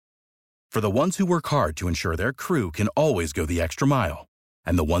For the ones who work hard to ensure their crew can always go the extra mile,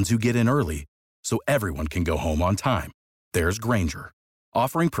 and the ones who get in early so everyone can go home on time, there's Grainger,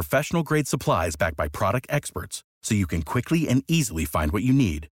 offering professional-grade supplies backed by product experts so you can quickly and easily find what you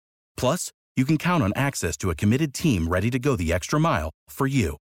need. Plus, you can count on access to a committed team ready to go the extra mile for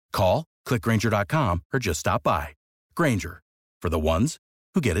you. Call, click Grainger.com, or just stop by. Grainger, for the ones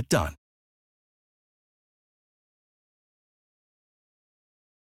who get it done.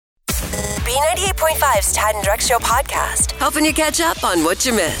 B98.5's Tad and Drex Show podcast, helping you catch up on what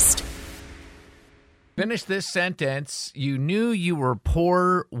you missed. Finish this sentence. You knew you were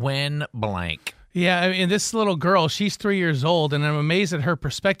poor when blank. Yeah, I mean, this little girl, she's 3 years old, and I'm amazed at her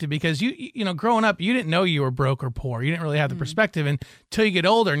perspective because, you know, growing up, you didn't know you were broke or poor. You didn't really have the perspective until you get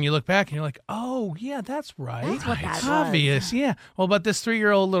older and you look back and you're like, oh, yeah, that's right. That's what that obvious, was. yeah. Well, but this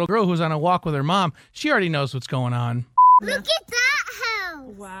 3-year-old little girl who's on a walk with her mom, she already knows what's going on. Look at that house.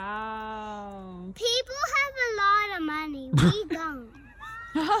 Wow. People have a lot of money. We don't.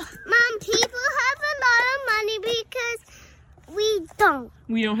 Mom, people have a lot of money because we don't.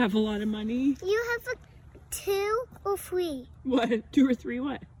 We don't have a lot of money. You have 2 or 3. What? 2 or 3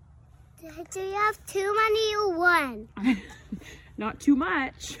 what? Do you have 2 money or 1? Not too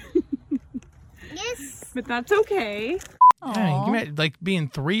much. Yes. But that's okay. Yeah, you imagine, like being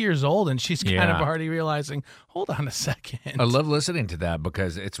 3 years old and she's kind of Yeah. already realizing, hold on a second. I love listening to that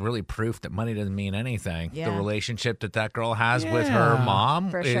because it's really proof that money doesn't mean anything. Yeah. The relationship that girl has with her Yeah. mom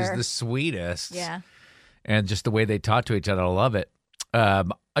For is sure. the sweetest. Yeah. And just the way they talk to each other, I love it.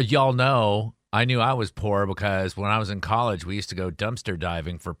 Y'all know I knew I was poor because when I was in college, we used to go dumpster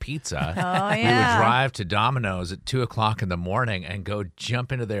diving for pizza. Oh, We would yeah. drive to Domino's at 2 o'clock in the morning and go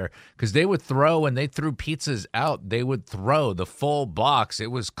jump into there because they would throw, when they threw pizzas out, they would throw the full box.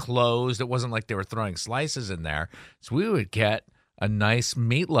 It was closed. It wasn't like they were throwing slices in there. So we would get a nice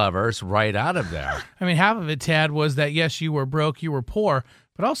meat lovers right out of there. I mean, half of it, Tad, was that, yes, you were broke, you were poor,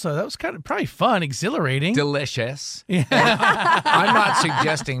 but also that was kind of probably fun, exhilarating. Delicious. Yeah. I'm not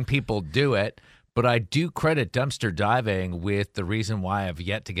suggesting people do it, but I do credit dumpster diving with the reason why I've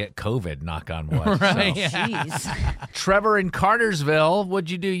yet to get COVID, knock on wood. Right, So, yeah. Jeez. Trevor in Cartersville, what'd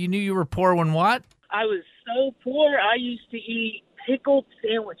you do? You knew you were poor when what? I was so poor, I used to eat pickled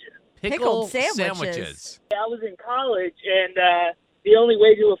sandwiches. Pickled sandwiches. I was in college, and the only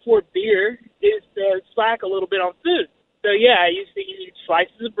way to afford beer is to slack a little bit on food. So, yeah, I used to eat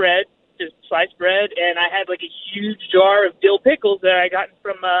slices of bread, just sliced bread, and I had like a huge jar of dill pickles that I got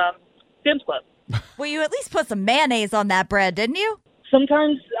from Sam's Club. Well, you at least put some mayonnaise on that bread, didn't you?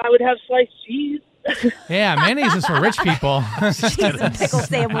 Sometimes I would have sliced cheese. Yeah, mayonnaise is for rich people. Cheese and pickle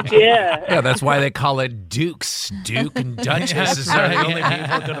sandwiches. Yeah. Yeah, that's why they call it Dukes. Duke and Duchess That's are the right, only yeah.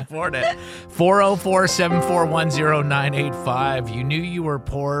 people who can afford it. 404-741-0985. You knew you were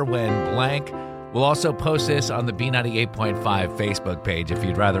poor when blank. We'll also post this on the B98.5 Facebook page if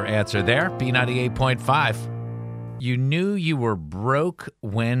you'd rather answer there. B98.5. You knew you were broke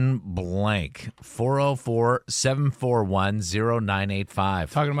when blank. 404-741-0985.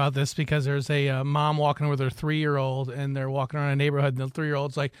 Talking about this because there's a mom walking with her 3-year-old, and they're walking around a neighborhood, and the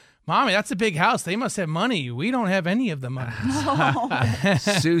 3-year-old's like, Mommy, that's a big house. They must have money. We don't have any of the money.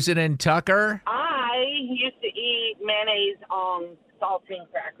 Susan and Tucker. I used to eat mayonnaise on saltine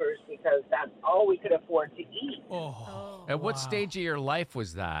crackers because that's all we could afford to eat. Oh, At what stage of your life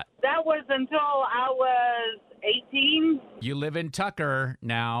was that? That was until I was 18. You live in Tucker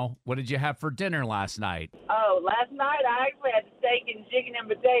now. What did you have for dinner last night? Oh, last night I actually had steak and chicken and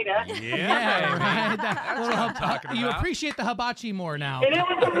potato. Yeah, right. That little what I'm talking you about. appreciate the hibachi more now. And it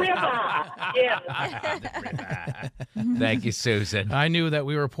was a ribeye. Yeah. Thank you, Susan. I knew that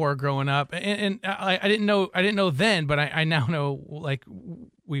we were poor growing up, and I didn't know then, but I now know like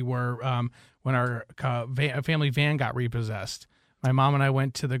we were when our family van got repossessed. My mom and I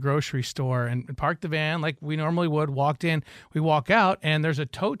went to the grocery store and parked the van like we normally would, walked in, we walk out, and there's a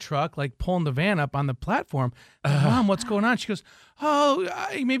tow truck like pulling the van up on the platform. Mom, what's going on? She goes,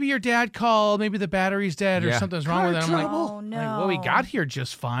 maybe your dad called, maybe the battery's dead or Yeah. something's wrong with it. I'm like, Oh, no. well, we got here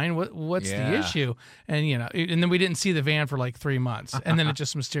just fine. What's the Yeah. issue? And, and then we didn't see the van for like 3 months. And then it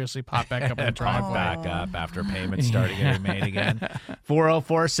just mysteriously popped back up in the Drive driveway. back up after payments started getting made again.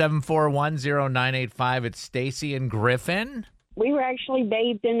 404-741-0985. It's Stacy and Griffin. We were actually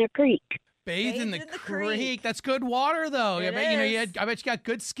bathed in a creek. Bathed in the creek. That's good water, though. I It bet is. I bet you got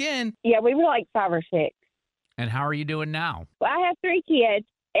good skin. Yeah, we were like 5 or 6. And how are you doing now? Well, I have 3 kids,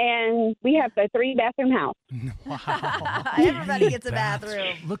 and we have a 3-bathroom house. Everybody gets a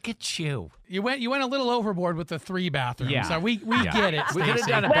bathroom. Look at you. You went a little overboard with the 3 bathrooms. Yeah. So we get it. We could have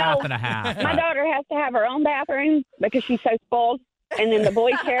Stacey. done a Well, bath and a half. My but- daughter has to have her own bathroom because she's so spoiled. and then the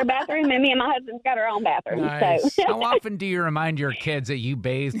boys share a bathroom, and me and my husband's got our own bathroom. Nice. So How often do you remind your kids that you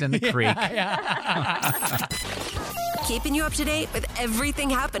bathed in the creek? Keeping you up to date with everything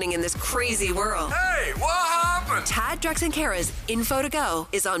happening in this crazy world. Hey, what happened? Tad, Drex, and Kara's Info to Go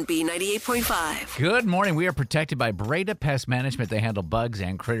is on B98.5. Good morning. We are protected by Breda Pest Management. They handle bugs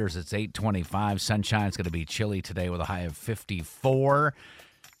and critters. It's 8:25. Sunshine's going to be chilly today with a high of 54.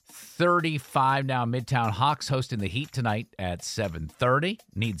 35 now. Midtown Hawks hosting the Heat tonight at 7:30.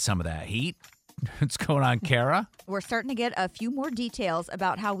 Need some of that heat. What's going on, Kara? We're starting to get a few more details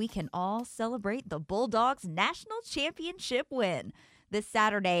about how we can all celebrate the Bulldogs' national championship win. This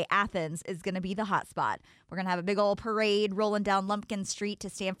Saturday, Athens is going to be the hot spot. We're going to have a big old parade rolling down Lumpkin Street to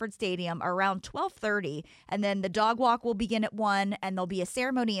Stanford Stadium around 12:30, and then the dog walk will begin at 1, and there'll be a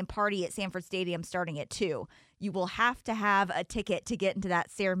ceremony and party at Stanford Stadium starting at 2. You will have to have a ticket to get into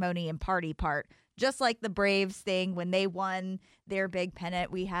that ceremony and party part. Just like the Braves thing when they won their big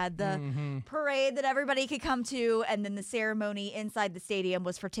pennant, we had the parade that everybody could come to, and then the ceremony inside the stadium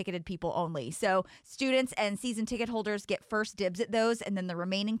was for ticketed people only. So students and season ticket holders get first dibs at those, and then the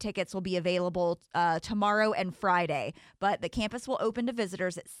remaining tickets will be available tomorrow and Friday. But the campus will open to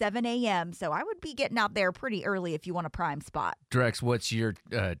visitors at 7 a.m., so I would be getting out there pretty early if you want a prime spot. Drex, what's your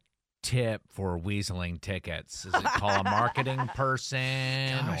tip for weaseling tickets? Is it call a marketing person?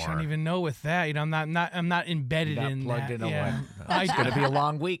 Gosh, I don't even know with that. You know, I'm not embedded Not in plugged that. in Yeah. It's going to be a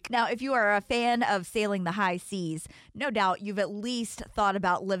long week. Now, if you are a fan of sailing the high seas, no doubt you've at least thought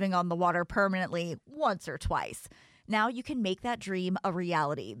about living on the water permanently once or twice. Now you can make that dream a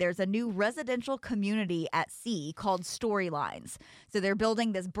reality. There's a new residential community at sea called Storylines. So they're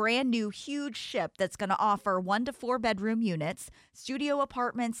building this brand new huge ship that's going to offer 1 to 4 bedroom units, studio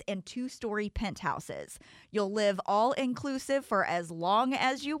apartments, and 2-story penthouses. You'll live all inclusive for as long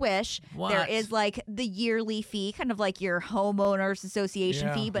as you wish. What? There is like the yearly fee, kind of like your homeowners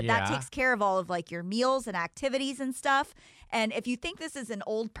association fee, but that takes care of all of like your meals and activities and stuff. And if you think this is an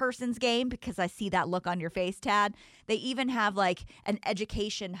old person's game, because I see that look on your face, Tad, they even have like an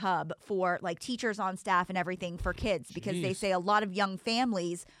education hub for like teachers on staff and everything for kids, because they say a lot of young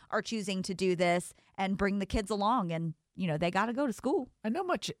families are choosing to do this and bring the kids along, and you know, they got to go to school. I know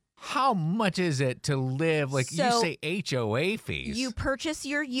how much is it to live? Like you say HOA fees. You purchase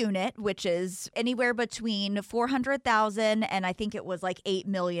your unit, which is anywhere between $400,000 and I think it was like $8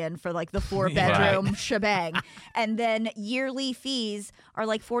 million for like the 4-bedroom shebang. And then yearly fees are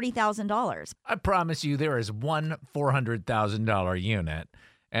like $40,000. I promise you there is one $400,000 unit.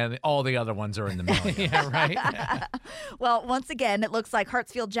 And all the other ones are in the million. Yeah, right. Well, once again, it looks like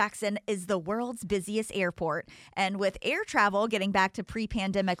Hartsfield-Jackson is the world's busiest airport. And with air travel getting back to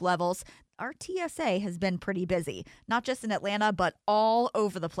pre-pandemic levels, our TSA has been pretty busy, not just in Atlanta, but all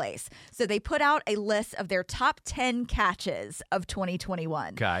over the place. So they put out a list of their top 10 catches of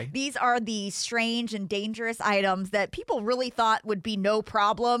 2021. Okay. These are the strange and dangerous items that people really thought would be no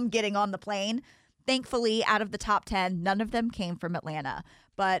problem getting on the plane. Thankfully, out of the top 10, none of them came from Atlanta.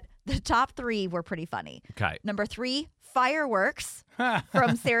 But the top 3 were pretty funny. Okay. Number 3, fireworks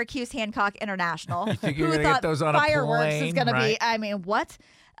from Syracuse Hancock International. You think you're Who going to thought get those on a fireworks plane? is going to Right. be, I mean, what?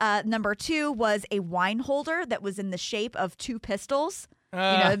 Number 2 was a wine holder that was in the shape of 2 pistols. You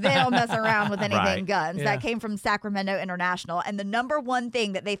know, they don't mess around with anything Right. guns. Yeah. That came from Sacramento International. And the number 1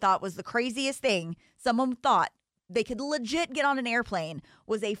 thing that they thought was the craziest thing someone thought they could legit get on an airplane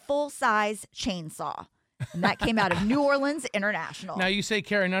was a full-size chainsaw. And that came out of New Orleans International. Now, you say,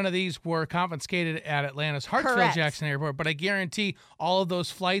 Kara, none of these were confiscated at Atlanta's Hartsfield-Jackson Airport, but I guarantee all of those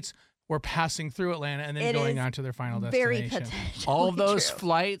flights were passing through Atlanta and then going on to their final very destination. All of those true.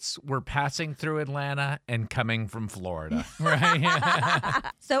 flights were passing through Atlanta and coming from Florida. Right.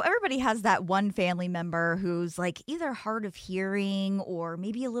 So everybody has that one family member who's like either hard of hearing or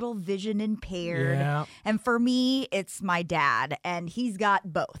maybe a little vision impaired. Yeah. And for me, it's my dad, and he's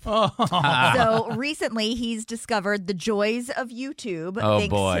got both. Oh. So recently, he's discovered the joys of YouTube Oh,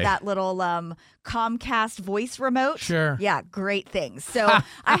 thanks boy. to that little Comcast voice remote. Sure. Yeah, great things. So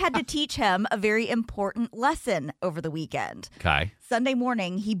I had to teach him a very important lesson over the weekend. Okay. Sunday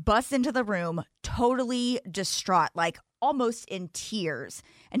morning, he busts into the room totally distraught, like almost in tears.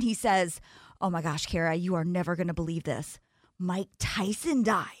 And he says, "Oh my gosh, Kara, you are never going to believe this. Mike Tyson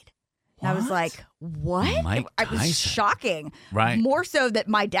died." And I was like, What? Mike It was Tyson. shocking. Right. More so that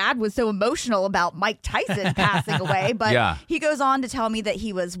my dad was so emotional about Mike Tyson passing away. But Yeah. he goes on to tell me that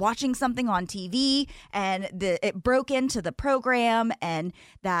he was watching something on TV and it broke into the program and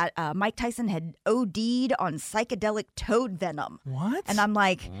that Mike Tyson had OD'd on psychedelic toad venom. What? And I'm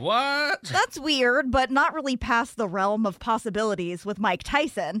like, What? that's weird, but not really past the realm of possibilities with Mike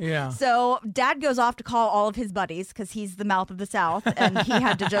Tyson. Yeah. So dad goes off to call all of his buddies because he's the mouth of the South and he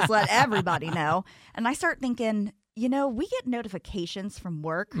had to just let everybody know. And I start thinking, we get notifications from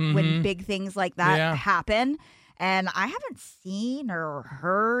work when big things like that happen. And I haven't seen or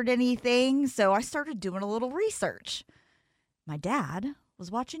heard anything. So I started doing a little research. My dad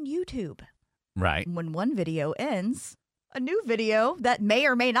was watching YouTube. Right. When one video ends, a new video that may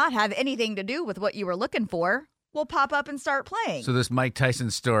or may not have anything to do with what you were looking for will pop up and start playing. So this Mike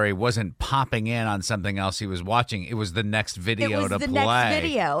Tyson story wasn't popping in on something else he was watching. It was the next video to play. It was the next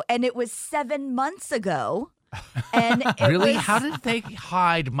video, and it was 7 months ago. And it Really? was- How did they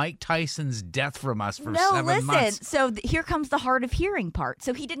hide Mike Tyson's death from us for No, 7 listen. months? So here comes the hard of hearing part.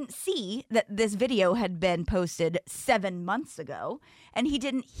 So he didn't see that this video had been posted 7 months ago, and he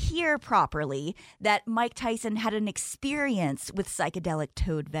didn't hear properly that Mike Tyson had an experience with psychedelic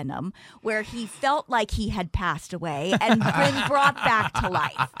toad venom where he felt like he had passed away and been brought back to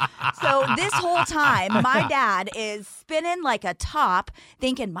life. So this whole time, my dad is spinning like a top,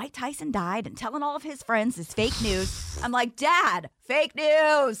 thinking Mike Tyson died and telling all of his friends is fake news. I'm like, Dad, fake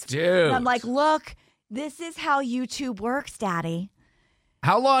news. Dude. And I'm like, look, this is how YouTube works, Daddy.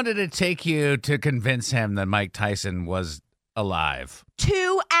 How long did it take you to convince him that Mike Tyson was alive?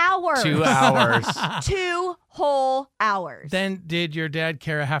 2 hours. 2 hours. 2 whole hours. Then did your dad,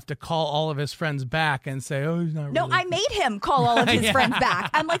 Kara, have to call all of his friends back and say, oh, he's not No, really I made him call all of his friends back.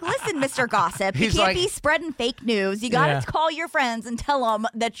 I'm like, listen, Mr. Gossip, He's you can't like- be spreading fake news. You got to Yeah. call your friends and tell them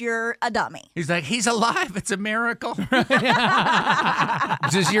that you're a dummy. He's like, he's alive. It's a miracle.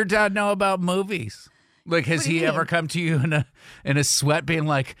 Does your dad know about movies? Like, has What do you he ever mean? come to you in a sweat being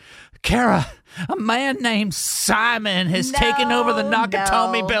like, Kara, a man named Simon has taken over the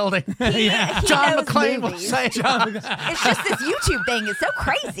Nakatomi no. building. He John knows McClane will movies. say It's just this YouTube thing is so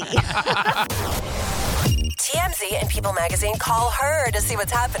crazy. TMZ and People Magazine call her to see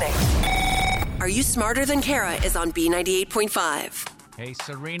what's happening. Are You Smarter Than Kara is on B98.5. Hey,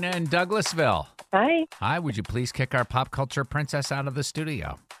 Serena in Douglasville. Hi. Hi, would you please kick our pop culture princess out of the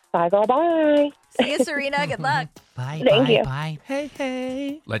studio? Bye, girl, bye. See you, Serena. Good luck. Bye, Thank you. bye.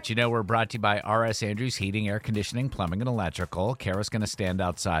 Hey. Let you know we're brought to you by R.S. Andrews Heating, Air Conditioning, Plumbing, and Electrical. Kara's going to stand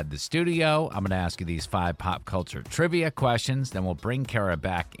outside the studio. I'm going to ask you these 5 pop culture trivia questions. Then we'll bring Kara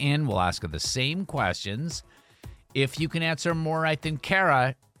back in. We'll ask her the same questions. If you can answer more right than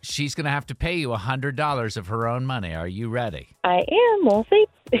Kara, she's going to have to pay you $100 of her own money. Are you ready? I am. We'll see.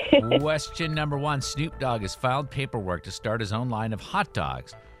 Question number 1. Snoop Dogg has filed paperwork to start his own line of hot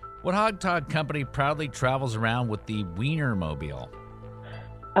dogs. What hot dog company proudly travels around with the Wienermobile?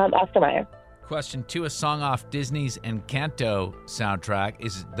 Oscar Mayer. Question 2. A song off Disney's Encanto soundtrack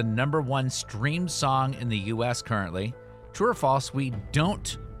is the #1 streamed song in the U.S. currently. True or false, we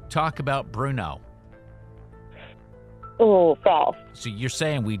don't talk about Bruno. Oh, false. So you're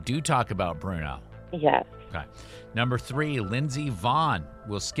saying we do talk about Bruno. Yes. Okay. Number 3, Lindsey Vonn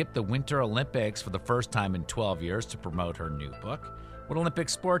will skip the Winter Olympics for the first time in 12 years to promote her new book. What Olympic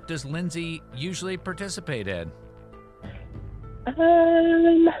sport does Lindsey usually participate in? I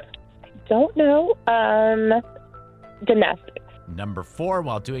don't know. Gymnastics. Number 4,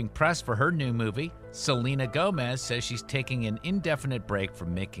 while doing press for her new movie, Selena Gomez says she's taking an indefinite break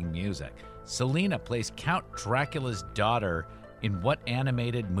from making music. Selena plays Count Dracula's daughter in what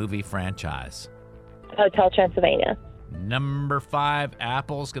animated movie franchise? Hotel Transylvania. Number 5,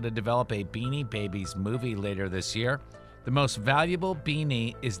 Apple's going to develop a Beanie Babies movie later this year. The most valuable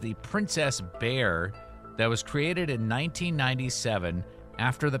beanie is the Princess Bear that was created in 1997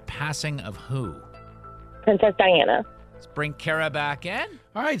 after the passing of who? Princess Diana. Let's bring Kara back in.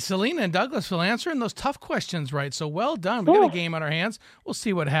 All right, Selena and Douglasville answering those tough questions right. So well done. We got a game on our hands. We'll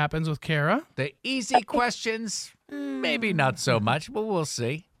see what happens with Kara. The easy questions, maybe not so much, but we'll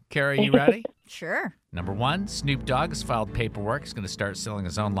see. Kara, you ready? Sure. Number 1, Snoop Dogg has filed paperwork. He's going to start selling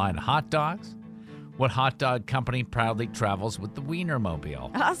his own line of hot dogs. What hot dog company proudly travels with the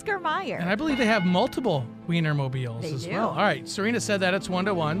Wienermobile? Oscar Mayer. And I believe they have multiple Wienermobiles They as do. well. All right, Serena said that it's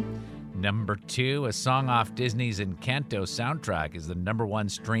 1-1. Number 2, a song off Disney's Encanto soundtrack is the #1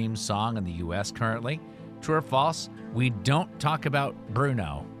 streamed song in the U.S. currently. True or false? We don't talk about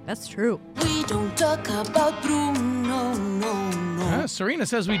Bruno. That's true. We don't talk about Bruno, no. Serena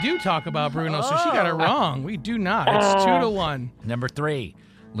says we do talk about Bruno, so she got it wrong. We do not. It's 2-1. Number 3,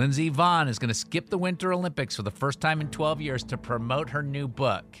 Lindsey Vonn is going to skip the Winter Olympics for the first time in 12 years to promote her new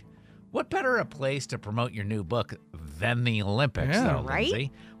book. What better a place to promote your new book than the Olympics, Yeah, though, right?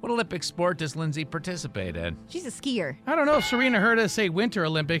 Lindsay? What Olympic sport does Lindsay participate in? She's a skier. I don't know if Serena heard us say Winter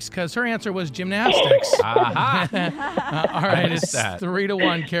Olympics because her answer was gymnastics. Aha! All right, missed it's that.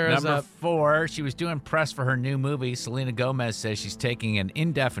 3-1. Kara's Number up. 4, she was doing press for her new movie. Selena Gomez says she's taking an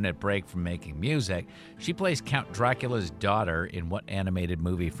indefinite break from making music. She plays Count Dracula's daughter in what animated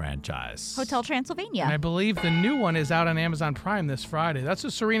movie franchise? Hotel Transylvania. And I believe the new one is out on Amazon Prime this Friday. That's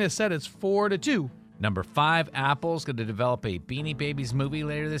what Serena said. It's 4-2. Number 5, Apple's going to develop a Beanie Babies movie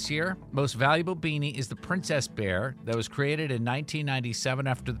later this year. Most valuable beanie is the Princess Bear that was created in 1997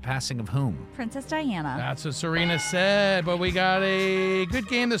 after the passing of whom? Princess Diana. That's what Serena said. But we got a good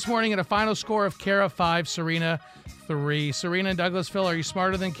game this morning and a final score of Kara 5, Serena 3. Serena and Douglasville, are you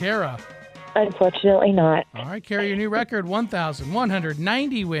smarter than Kara? Unfortunately not. All right, Kara, your new record,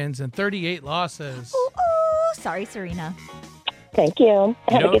 1,190 wins and 38 losses. Ooh, sorry, Serena. Thank you.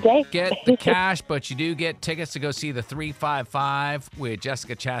 Have a good day. You don't get the cash, but you do get tickets to go see the 355 with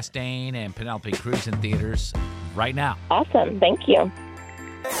Jessica Chastain and Penelope Cruz in theaters right now. Awesome. Thank you.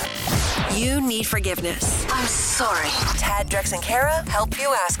 You need forgiveness. I'm sorry. Tad, Drex, and Kara help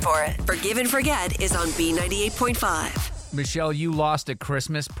you ask for it. Forgive and Forget is on B98.5. Michelle, you lost a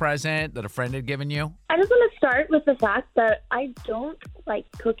Christmas present that a friend had given you. I just want to start with the fact that I don't like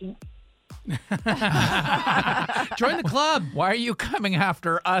cooking. Join the club. Why are you coming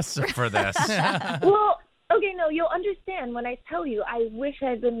after us for this? Well, okay, no, you'll understand when I tell you. I wish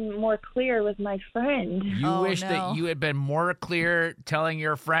I'd been more clear with my friend. You wish that you had been more clear telling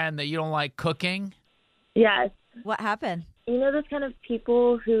your friend that you don't like cooking? Yes. What happened? You know those kind of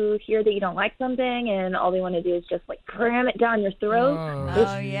people who hear that you don't like something and all they want to do is just like cram it down your throat?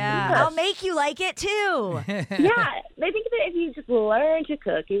 Oh, yeah. I'll make you like it, too. Yeah, they think that if you just learn to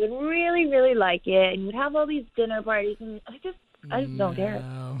cook, you would really, really like it, and you'd have all these dinner parties, and I just don't care.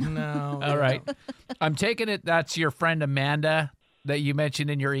 No. All right. I'm taking it that's your friend Amanda that you mentioned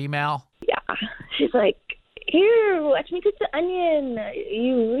in your email. Yeah. She's like, here, watch me cook the onion.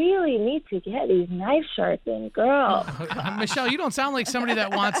 You really need to get these knives sharpened, girl. Michelle, you don't sound like somebody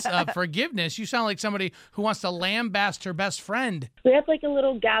that wants forgiveness. You sound like somebody who wants to lambaste her best friend. We had like a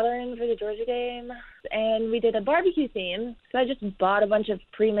little gathering for the Georgia game, and we did a barbecue theme. So I just bought a bunch of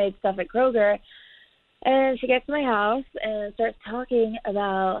pre-made stuff at Kroger. And she gets to my house and starts talking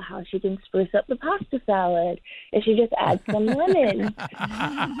about how she can spruce up the pasta salad if she just adds some lemon.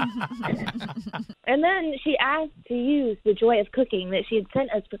 And then she asked to use the Joy of Cooking that she had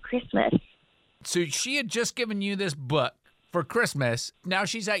sent us for Christmas. So she had just given you this book for Christmas. Now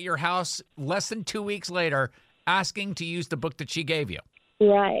she's at your house less than 2 weeks later asking to use the book that she gave you.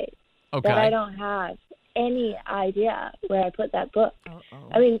 Right. Okay. But I don't have any idea where I put that book.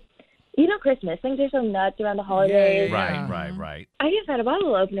 I mean, you know Christmas. Things are so nuts around the holidays. Right. I just had a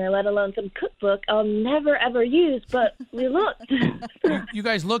bottle opener, let alone some cookbook I'll never, ever use, but we looked. You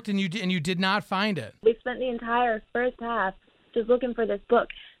guys looked and you did not find it. We spent the entire first half just looking for this book,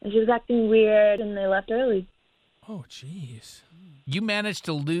 and she was acting weird, and they left early. Oh, jeez. You managed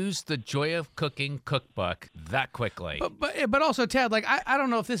to lose the Joy of Cooking cookbook that quickly. But also, Ted, like, I don't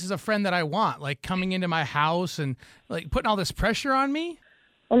know if this is a friend that I want, like, coming into my house and, like, putting all this pressure on me.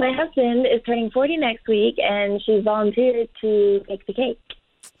 Well, my husband is turning 40 next week, and she volunteered to bake the cake.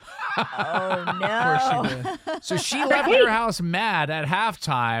 Oh, no. So she left your house mad at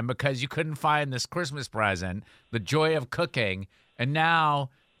halftime because you couldn't find this Christmas present, the Joy of Cooking, and now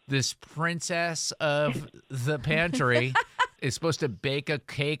this princess of the pantry is supposed to bake a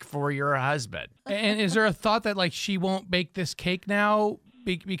cake for your husband. And is there a thought that, like, she won't bake this cake now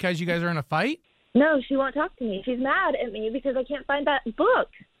because you guys are in a fight? No, she won't talk to me. She's mad at me because I can't find that book.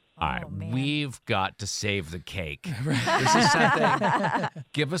 All right, we've got to save the cake. This is something.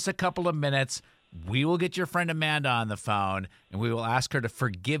 Give us a couple of minutes. We will get your friend Amanda on the phone, and we will ask her to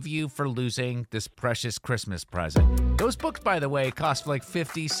forgive you for losing this precious Christmas present. Those books, by the way, cost like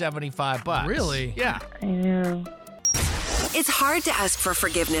 $50, $75. Really? Yeah. I know. It's hard to ask for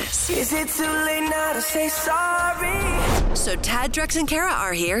forgiveness. Is it too late now to say sorry? So Tad, Drex, and Kara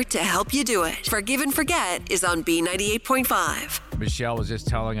are here to help you do it. Forgive and Forget is on B98.5. Michelle was just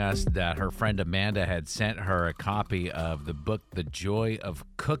telling us that her friend Amanda had sent her a copy of the book, The Joy of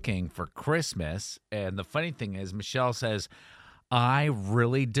Cooking, for Christmas. And the funny thing is, Michelle says, I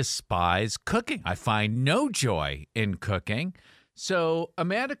really despise cooking. I find no joy in cooking. So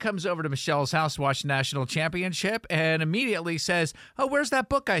Amanda comes over to Michelle's house to watch the national championship and immediately says, "Oh, where's that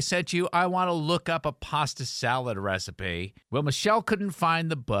book I sent you? I want to look up a pasta salad recipe." Well, Michelle couldn't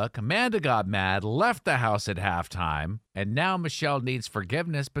find the book. Amanda got mad, left the house at halftime. And now Michelle needs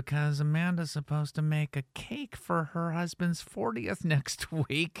forgiveness because Amanda's supposed to make a cake for her husband's 40th next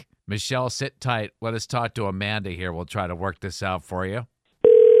week. Michelle, sit tight. Let us talk to Amanda here. We'll try to work this out for you.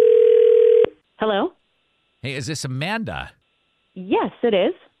 Hello? Hey, is this Amanda? Yes, it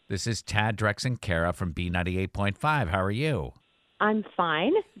is. This is Tad, Drex, and Kara from B98.5. How are you? I'm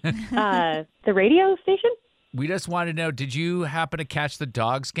fine. The radio station? We just wanted to know, did you happen to catch the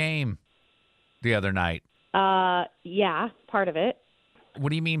Dogs game the other night? Yeah, part of it.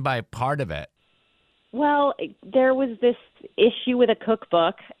 What do you mean by part of it? Well, there was this issue with a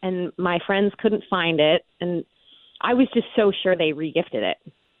cookbook, and my friends couldn't find it, and I was just so sure they regifted it.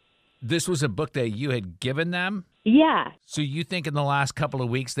 This was a book that you had given them? Yeah. So you think in the last couple of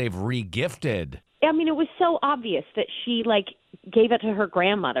weeks they've regifted? I mean, it was so obvious that she, gave it to her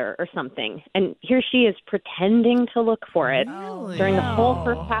grandmother or something. And here she is pretending to look for it during the whole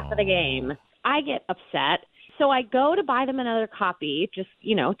first half of the game. I get upset. So I go to buy them another copy just,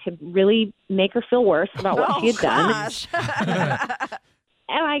 to really make her feel worse about what she had done.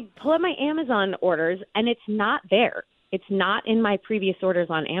 And I pull up my Amazon orders, and it's not there. It's not in my previous orders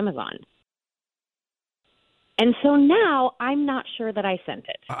on Amazon. And so now I'm not sure that I sent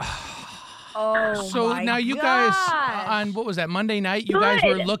it. So now you guys, on what was that, Monday night, you guys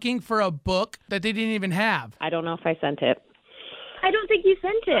were looking for a book that they didn't even have. I don't know if I sent it. I don't think you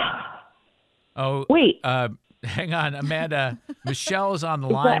sent it. Oh, wait. Hang on, Amanda. Michelle is on the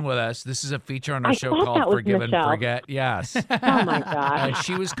line with us. This is a feature on our show thought called that was Forgive and Michelle. Forget. Yes. Oh, my God. And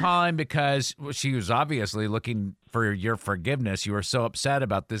she was calling because she was obviously looking for your forgiveness. You were so upset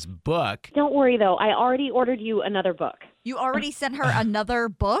about this book. Don't worry, though. I already ordered you another book. You already sent her another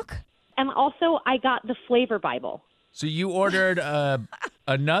book? And also, I got the Flavor Bible. So you ordered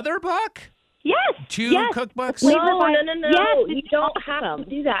another book? Yes. Two yes. cookbooks? Flavor No. Yes, You it's don't awesome. have to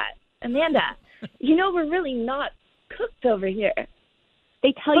do that. Amanda, we're really not cooked over here.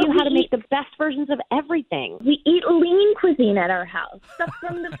 They tell But you how to we make the best versions of everything. We eat lean cuisine at our house. Stuff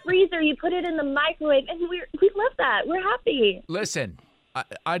from the freezer, you put it in the microwave, and we love that. We're happy. Listen,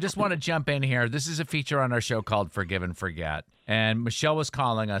 I just want to jump in here. This is a feature on our show called Forgive and Forget. And Michelle was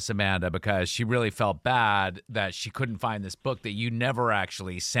calling us, Amanda, because she really felt bad that she couldn't find this book that you never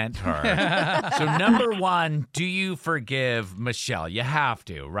actually sent her. So number one, do you forgive Michelle? You have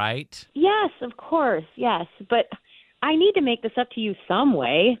to, right? Yes, of course, yes. But I need to make this up to you some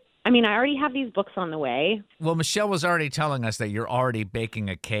way. I mean, I already have these books on the way. Well, Michelle was already telling us that you're already baking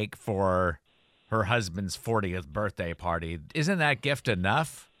a cake for her husband's 40th birthday party. Isn't that gift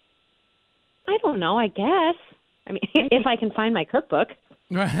enough? I don't know, I guess. I mean, if I can find my cookbook.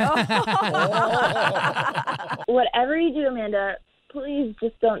 Whatever you do, Amanda, please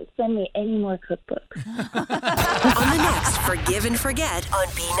just don't send me any more cookbooks. On the next Forgive and Forget on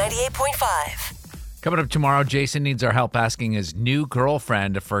B98.5. Coming up tomorrow, Jason needs our help asking his new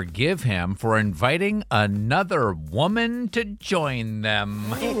girlfriend to forgive him for inviting another woman to join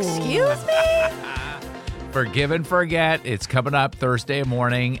them. Excuse me? Forgive and Forget. It's coming up Thursday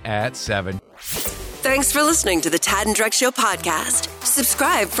morning at 7. Thanks for listening to the Tad and Drex Show podcast.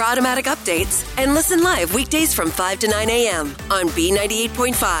 Subscribe for automatic updates and listen live weekdays from 5 to 9 a.m. on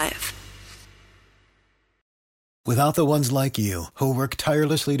B98.5. Without the ones like you, who work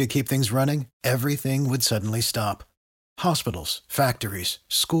tirelessly to keep things running, everything would suddenly stop. Hospitals, factories,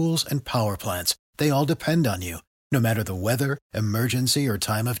 schools, and power plants, they all depend on you. No matter the weather, emergency, or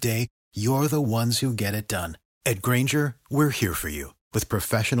time of day, you're the ones who get it done. At Grainger, we're here for you with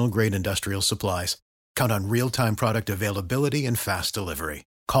professional-grade industrial supplies. Count on real-time product availability and fast delivery.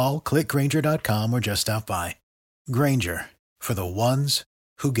 Call, clickgrainger.com, or just stop by. Grainger, for the ones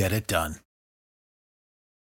who get it done.